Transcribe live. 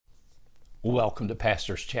Welcome to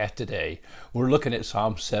Pastor's Chat today. We're looking at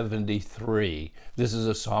Psalm 73. This is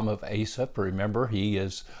a psalm of Asaph. Remember, he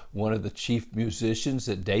is one of the chief musicians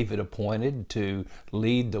that David appointed to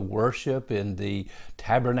lead the worship in the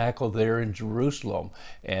tabernacle there in Jerusalem.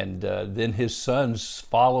 And then his sons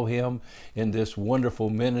follow him in this wonderful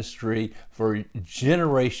ministry for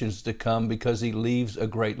generations to come because he leaves a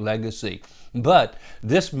great legacy. But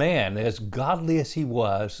this man, as godly as he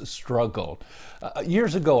was, struggled.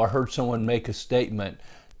 Years ago, I heard someone make a statement,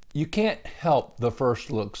 you can't help the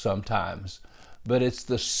first look sometimes, but it's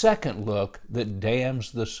the second look that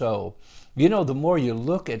damns the soul. You know, the more you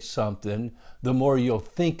look at something, the more you'll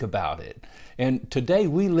think about it. And today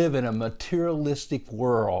we live in a materialistic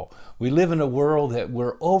world. We live in a world that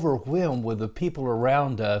we're overwhelmed with the people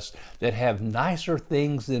around us that have nicer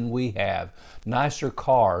things than we have. Nicer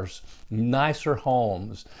cars, nicer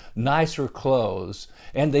homes, nicer clothes.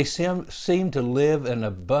 And they seem to live an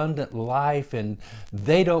abundant life, and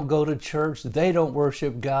they don't go to church. They don't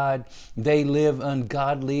worship God. They live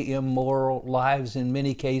ungodly, immoral lives in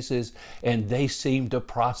many cases, and they seem to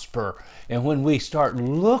prosper. And when we start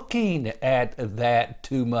looking at that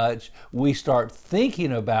too much, we start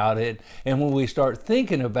thinking about it. And when we start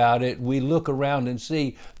thinking about it, we look around and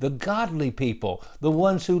see the godly people, the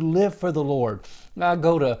ones who live for the Lord. I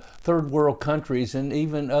go to third world countries and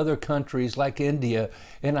even other countries like India,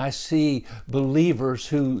 and I see believers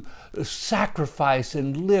who sacrifice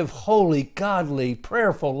and live holy, godly,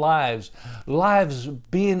 prayerful lives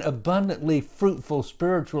being abundantly fruitful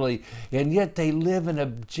spiritually, and yet they live in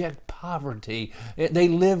abject poverty. They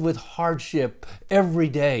live with hardship every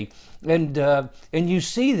day. And you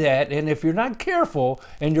see that, and if you're not careful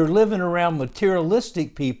and you're living around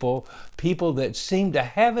materialistic people that seem to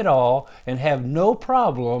have it all and have no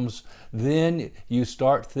problems, then you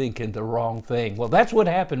start thinking the wrong thing. Well, that's what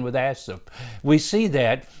happened with Asaph. We see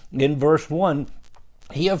that in verse 1.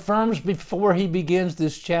 He affirms before he begins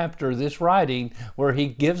this chapter, this writing, where he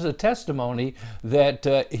gives a testimony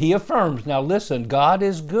that he affirms. Now listen, God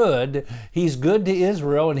is good. He's good to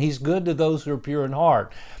Israel, and he's good to those who are pure in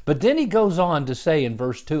heart. But then he goes on to say in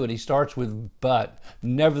verse 2, and he starts with but,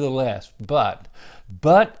 nevertheless, but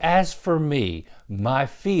as for me, my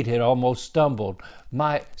feet had almost stumbled.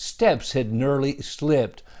 My steps had nearly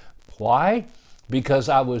slipped. Why? Because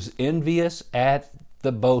I was envious at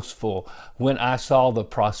the boastful when I saw the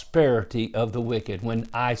prosperity of the wicked, when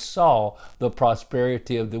I saw the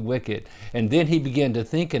prosperity of the wicked. And then he began to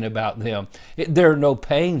thinking about them. There are no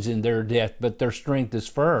pains in their death, but their strength is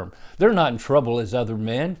firm. They're not in trouble as other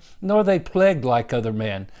men, nor are they plagued like other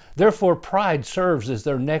men. Therefore pride serves as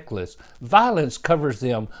their necklace. Violence covers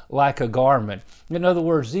them like a garment. In other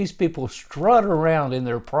words, these people strut around in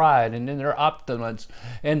their pride and in their opulence,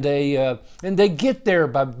 and they get there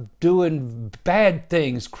by doing bad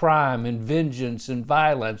things, crime and vengeance and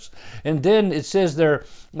violence. And then it says their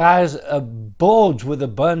eyes bulge with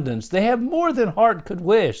abundance. They have more than heart could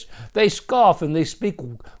wish. They scoff and they speak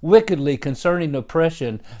wickedly concerning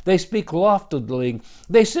oppression. They speak loftily.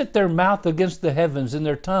 They set their mouth against the heavens, and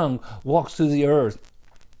their tongue walks through the earth.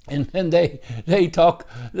 And then they talk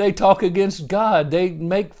against God. They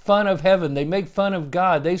make fun of heaven. They make fun of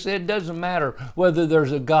God. They say it doesn't matter whether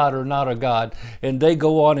there's a God or not a God. And they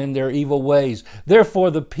go on in their evil ways.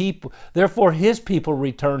 Therefore his people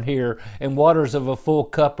return here, and waters of a full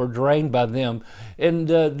cup are drained by them. And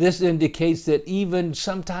this indicates that even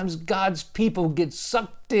sometimes God's people get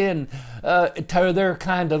sucked in to their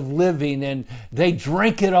kind of living, and they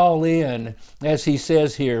drink it all in, as he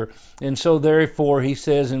says here. And so therefore he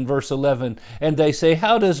says in verse 11, and they say,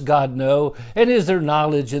 how does God know? And is there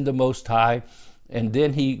knowledge in the Most High? And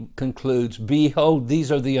then he concludes, behold,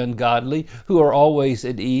 these are the ungodly who are always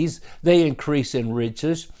at ease. They increase in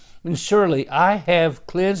riches. And surely I have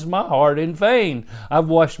cleansed my heart in vain. I've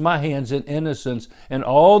washed my hands in innocence, and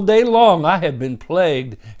all day long I have been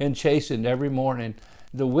plagued and chastened every morning.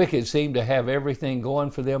 The wicked seem to have everything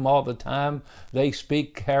going for them all the time. They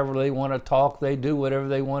speak however they want to talk. They do whatever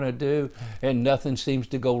they want to do, and nothing seems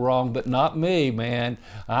to go wrong. But not me, man.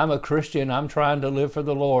 I'm a Christian. I'm trying to live for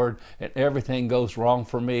the Lord, and everything goes wrong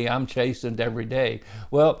for me. I'm chastened every day.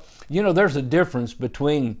 Well, you know, there's a difference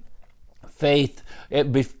between faith,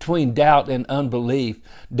 between doubt and unbelief.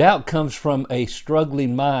 Doubt comes from a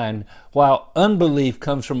struggling mind, while unbelief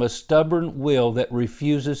comes from a stubborn will that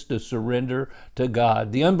refuses to surrender to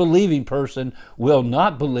God. The unbelieving person will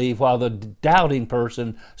not believe, while the doubting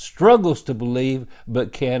person struggles to believe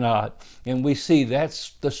but cannot. And we see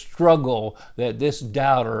that's the struggle that this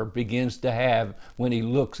doubter begins to have when he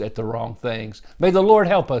looks at the wrong things. May the Lord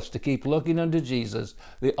help us to keep looking unto Jesus,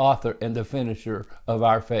 the author and the finisher of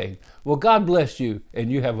our faith. Well, God bless you,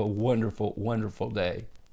 and you have a wonderful, wonderful day.